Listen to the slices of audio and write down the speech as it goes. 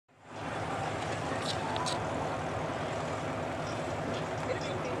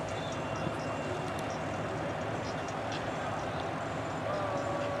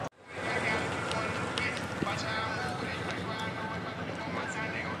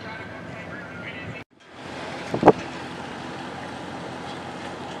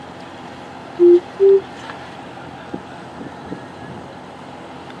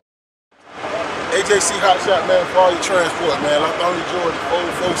AJC Hot Shot, man, for all your transport, man. Like only Jordan,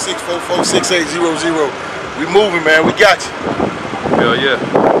 446-446-800. We moving, man. We got you. Hell yeah.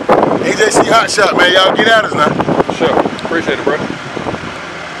 AJC Hot Shot, man. Y'all get at us now. Sure. Appreciate it, bro.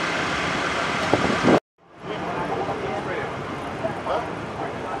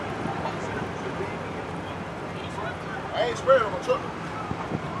 I ain't spraying on my truck.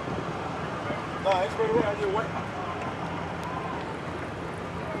 No, I ain't spraying away. I just wait.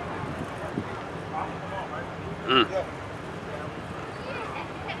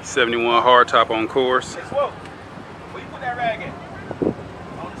 71 hard top on course. Hey, Swope, where you put that rag at?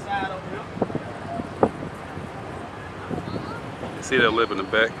 On the side over here. See that lip in the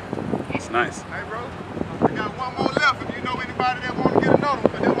back? It's nice. Hey, bro, I got one more left. If you know anybody that want to get another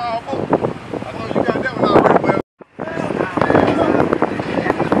one, but them all four. I know you got that one already, well.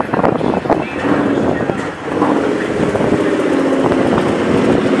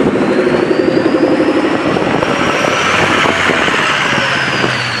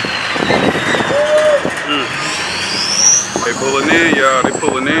 They pulling in, y'all. They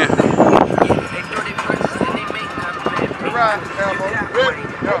pulling in.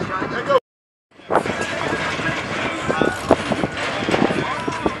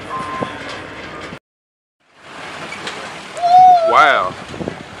 Wow.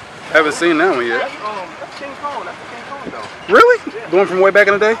 Haven't seen that one yet. That's King Kong. That's the King Kong, though. Really? The one from way back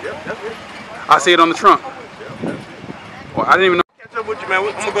in the day? Yep, that's it. I see it on the trunk. Well, I didn't even know. Catch up with you, man.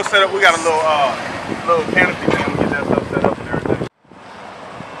 I'm gonna go set up. We got a little canopy, man. We get that stuff set up and everything.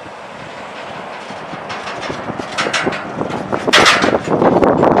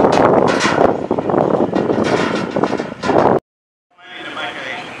 To make a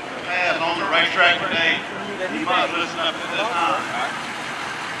pass on the racetrack today, you must listen up at this time.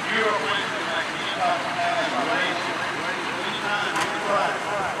 You are going to make any type of pass or race anytime on the track.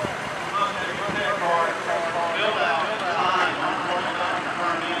 You must have your tech card filled out, signed, running back and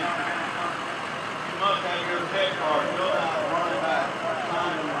turned in. You must have your tech card filled out, running back,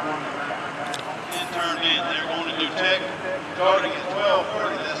 signed and running back, and turned in. They're going to do tech starting at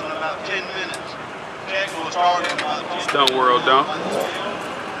 12:30. That's in about 10 minutes. Tech will start at about 10 minutes. Stunt World, don't.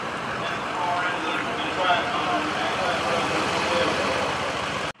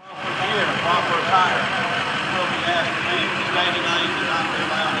 Proper attire will be asked to leave the staging ring and not be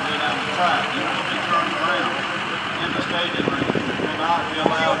allowed to get out of the track. You will be turned around in the staging ring. You will not be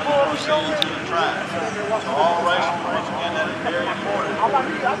allowed to proceed to the track. So all racing, once again, that is very important.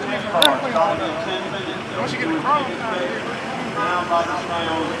 Tech card starting in 10 minutes. Once you get the chrome down by the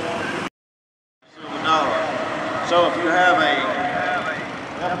scales, $1. So if you have a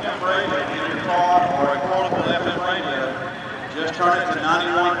FM radio in your car or a portable FM radio, just turn it to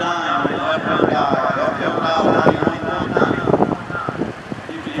 91.9 on the FM dial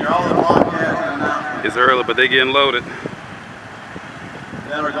 91.9. You can hear all the broadcasts and announcements It's early, but they getting loaded.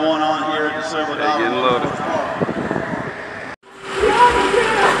 that are going on here at the Silver They getting loaded.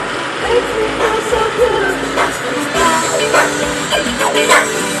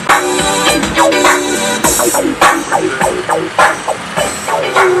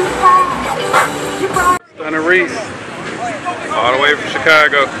 Stunner Reese, all the way from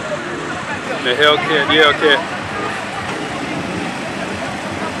Chicago. The Hellcat, Yellcat.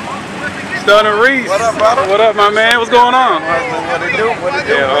 Stunner Reese. What up, brother? What up, my man? What's going on? What it do? What it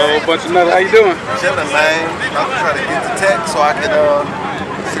do? Yeah, a whole bunch of nothing. How you doing? Chilling, man. I'm trying to get to tech so I can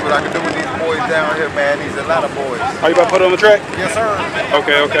see what I can do with these boys down here, man. These Atlanta boys. Are you about to put it on the track? Yes, sir.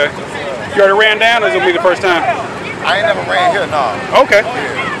 Okay, okay. You already ran down, or is it be the first time? I ain't never ran here, no. Okay.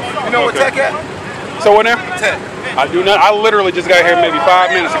 Yeah. You know what Okay. tech at? So what now? Tech. I do not. I literally just got here maybe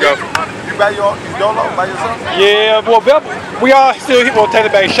 5 minutes ago. You by your dolo by yourself? Yeah, well, we all still here. Well, take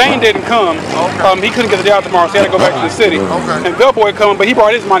it back. Shane didn't come. Okay. He couldn't get the job tomorrow, so he had to go back to the city. Okay. And Bellboy coming, but he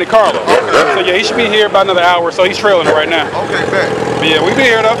brought his Monte Carlo. Okay. So yeah, he should be here about another hour, so he's trailing it right now. Okay, bet. But yeah, we be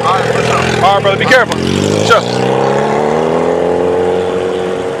here though. All right, what's up? All right, brother, be careful. Sure.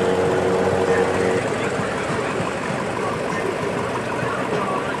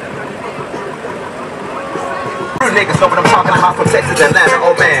 Niggas know what I'm talking about from Texas, Atlanta,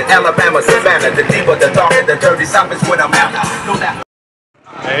 oh man, Alabama, Savannah, the diva, the dark, and the dirty South is what I'm out.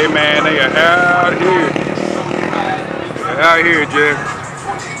 Hey man, they are out here. They're out here, Jack.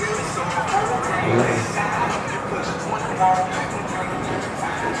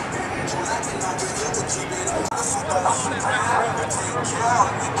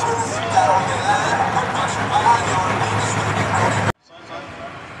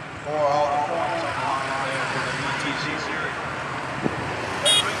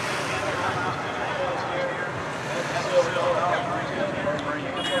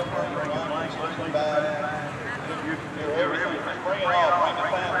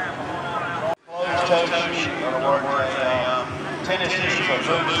 closed-toe shoe. In other words, a tennis shoes or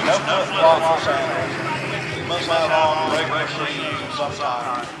boots, no flip-flops or sandals. You must have on regular shoes of some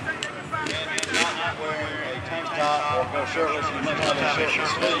kind. And not wearing a tank top or go shirtless, you must have a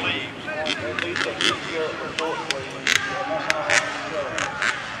shirt with sleeves. At least a t-shirt or short sleeves. You must have a shirt.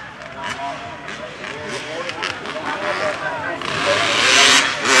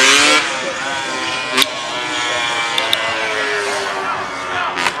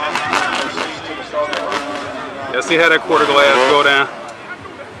 Yeah, see how that quarter glass go down.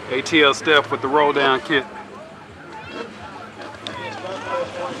 ATL Steph with the roll down kit.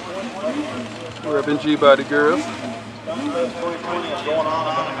 Reppin' G-Body girls.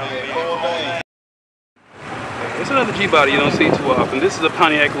 It's another G-Body you don't see too often. This is a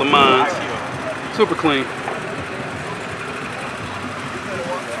Pontiac Le Mans. Super clean.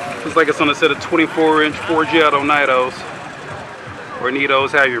 Looks like it's on a set of 24-inch 4Giotto Nidos. Or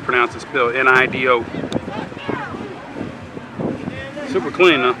Nidos, how you pronounce it, spelled N-I-D-O. Super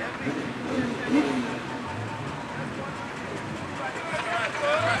clean though.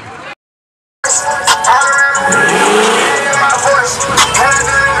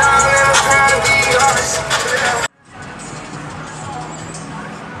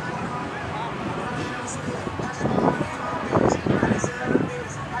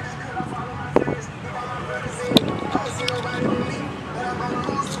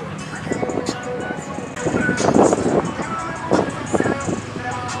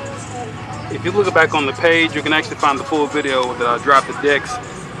 If you look back on the page, you can actually find the full video that I dropped at Dex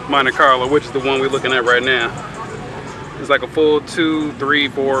Monte Carlo, which is the one we're looking at right now. It's like a full 2, 3,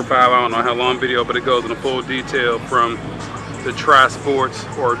 4, 5, I don't know how long video, but it goes into full detail from the Tri-Sports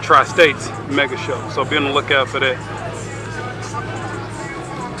or Tri-States Mega Show. So be on the lookout for that.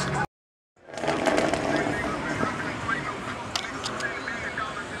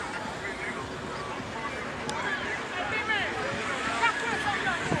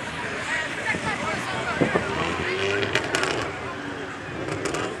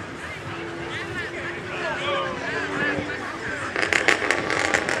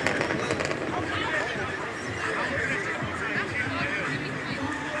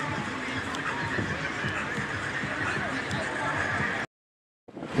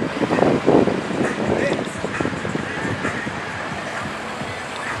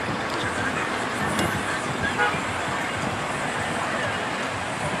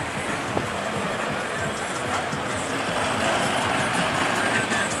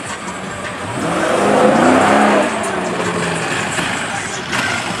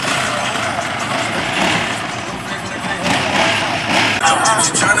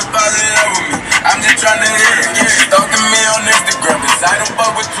 Trying to hit it, stalking me on Instagram. Cause I don't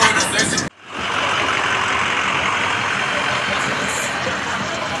fuck with Twitter.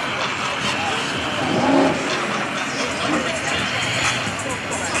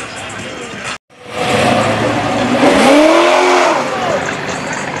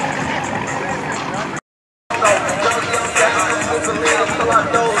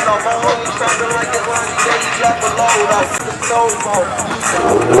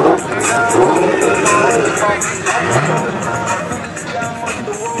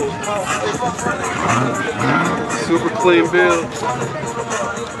 Super clean build.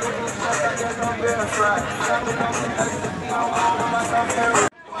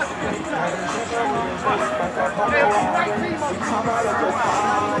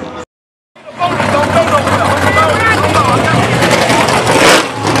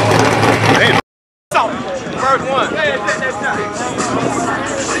 First one.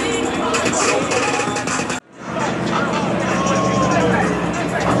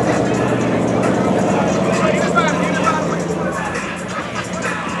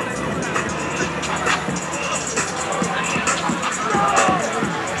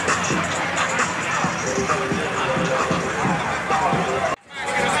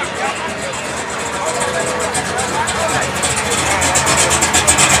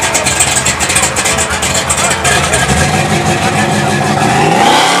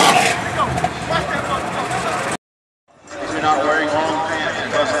 Not wearing long pants, you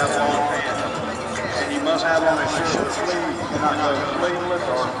must have long pants. And you must have on a shirt with sleeves. You cannot go sleeveless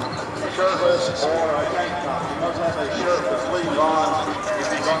or shirtless or a tank top. You must have a shirt with sleeves on if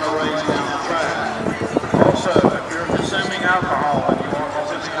you're going to race down the track. Also, if you're consuming alcohol and you are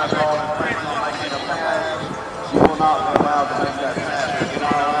consuming alcohol and planning on making a pass, you will not be allowed to make that pass. You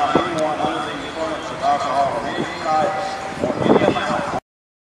cannot allow anyone under the influence of alcohol of any type or any amount.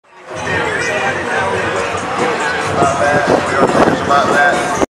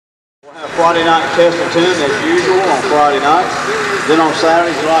 We'll have Friday night test at 10 as usual on Friday night. Then on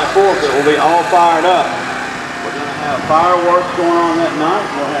Saturday, July 4th, it will be all fired up. We're going to have fireworks going on that night.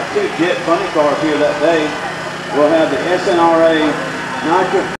 We'll have 2 jet funny cars here that day. We'll have the SNRA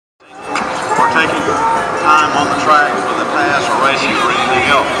Nitro. We're taking time on the track for the pass or racing or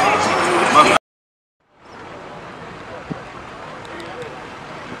anything else.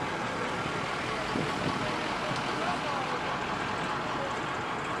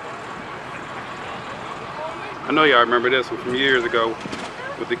 I know y'all remember this one from years ago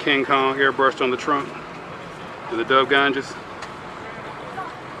with the King Kong airbrushed on the trunk and the Dove Ganges.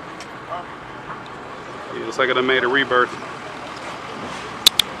 Yeah, looks like it made a rebirth.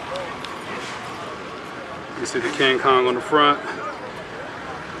 You see the King Kong on the front.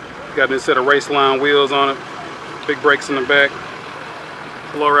 Got this set of race line wheels on it. Big brakes in the back.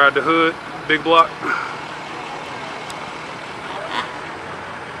 Low ride the hood. Big block.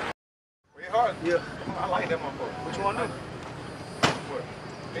 Yeah, I like that motherfucker. What you want to do? What?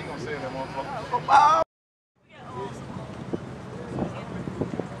 They gonna say that motherfucker. Oh.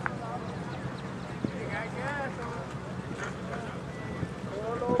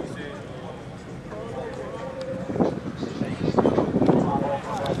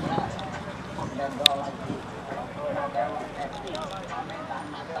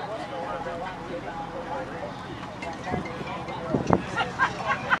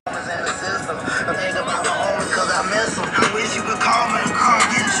 I wish you could call me and come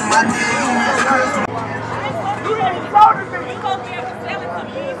get you my deal. You ain't insulted me. You gonna be able to sell it to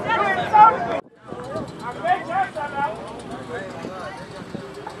me. You ain't insulted me. I bet you something out.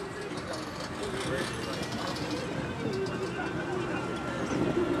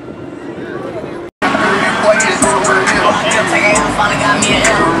 Finally got me an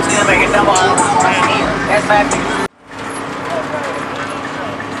arrow. Still make it double up. That's fact.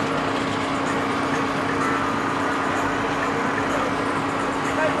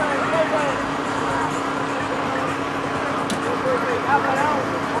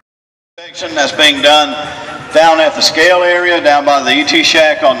 That's being done down at the scale area, down by the ET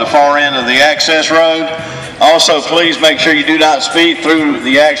shack on the far end of the access road. Also, please make sure you do not speed through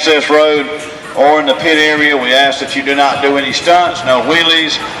the access road or in the pit area. We ask that you do not do any stunts, no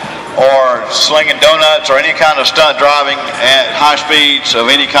wheelies, or slinging donuts, or any kind of stunt driving at high speeds of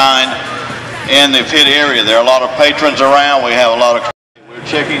any kind in the pit area. There are a lot of patrons around. We have a lot of. We're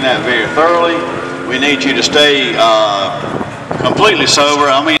checking that very thoroughly. We need you to stay completely sober.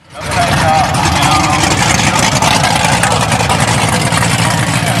 I mean.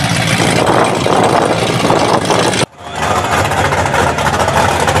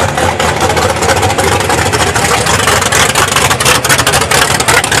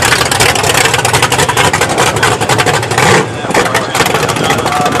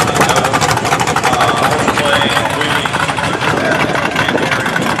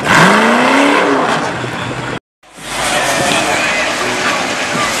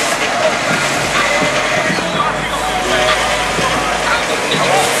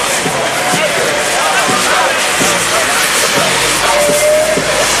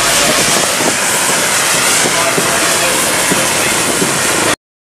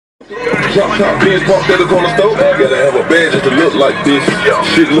 Drop top Benz parked at the corner store. Gotta have a badge just to look like this.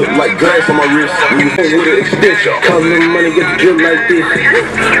 Shit look like grass on my wrist. When you fuck with an extension, call me money, get the drip like this.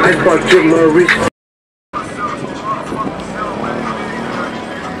 I spark drip my wrist.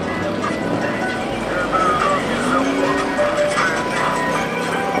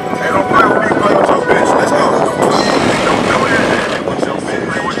 Hey, don't play with me, play with your bitch. Let's go. Don't do it. What's your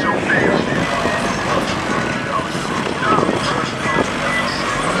bitch? What's your bitch?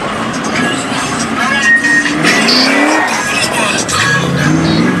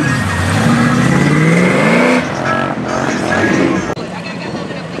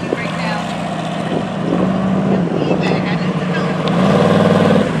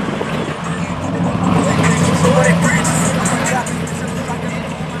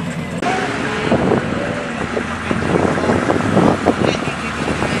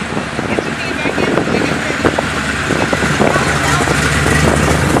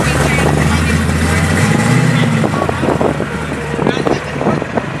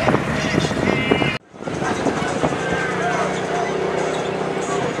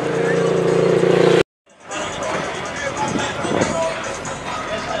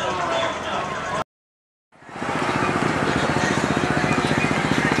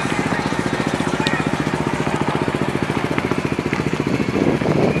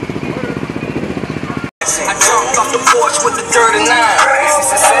 I jumped off the porch with the 39. See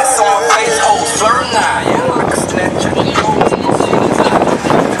success on my face, hoes flirting now. Yeah, I can snatch your clothes and see the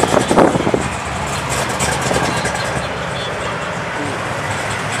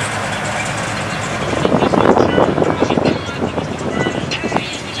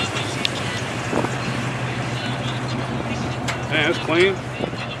clean.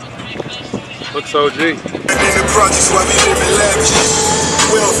 Looks OG. In the projects while we live in lavish.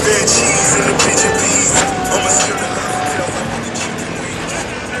 Well-fed cheese in the pigeon peas. I'm a stripper.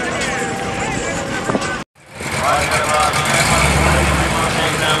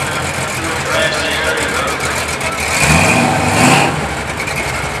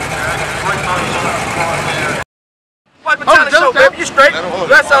 Show, baby, you straight.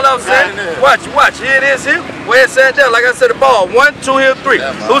 That's all I'm saying. Watch. Here it is here. Where it's at there. Like I said, the ball. 1, 2, here, 3.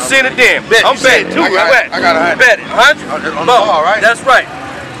 Who's seen it then? Bet. I'm betting too. I got a 100. Bet it. 100? On the ball, right? That's right.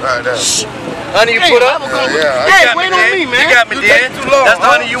 Right there. Honey, you put up? Yeah. Hey, wait on me, man. You got me there. That's the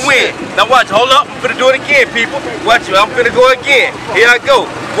honey you win. Now watch. Hold up. I'm finna do it again, people. Watch it. I'm finna go again. Here I go.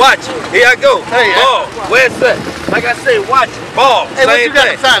 Watch it. Here I go. Ball. Where's that? Like I say, watch it. Ball. Hey, what you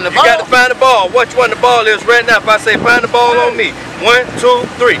got to find the ball? You got to find the ball. Which one the ball is right now. If I say find the ball on me. 1, 2,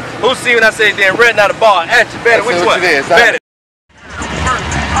 3. Who see when I say then right now the ball? At you. Better. Which one? Better.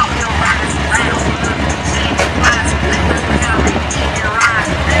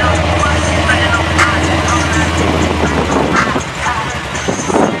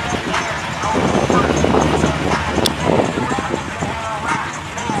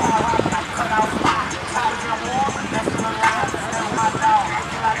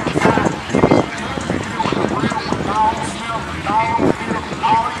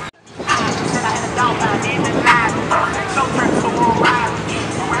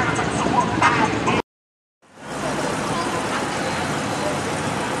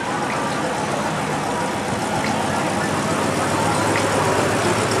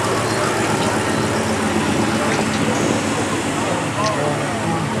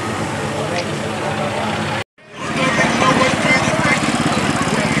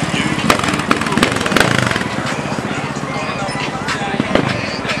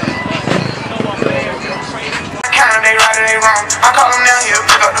 I call him now, he'll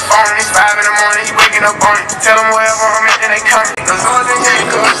pick up the phone. It's 5 in the morning, he waking up on it. Tell him wherever I'm at, then they come. Cause all the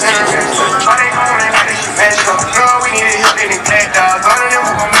handcuffs and the rims. Why they going in like they should match up? You know we need to help any black dogs. All of them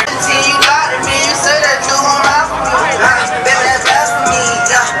who gon' make it. See, you lied to me, you said that you gon' lie for me. Baby, that's bad for me,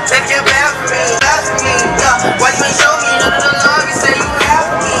 yeah. Baby, you're bad for me, bad for me, yeah. Why you ain't show me none of the love you say you have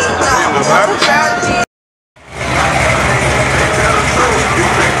for me, yeah.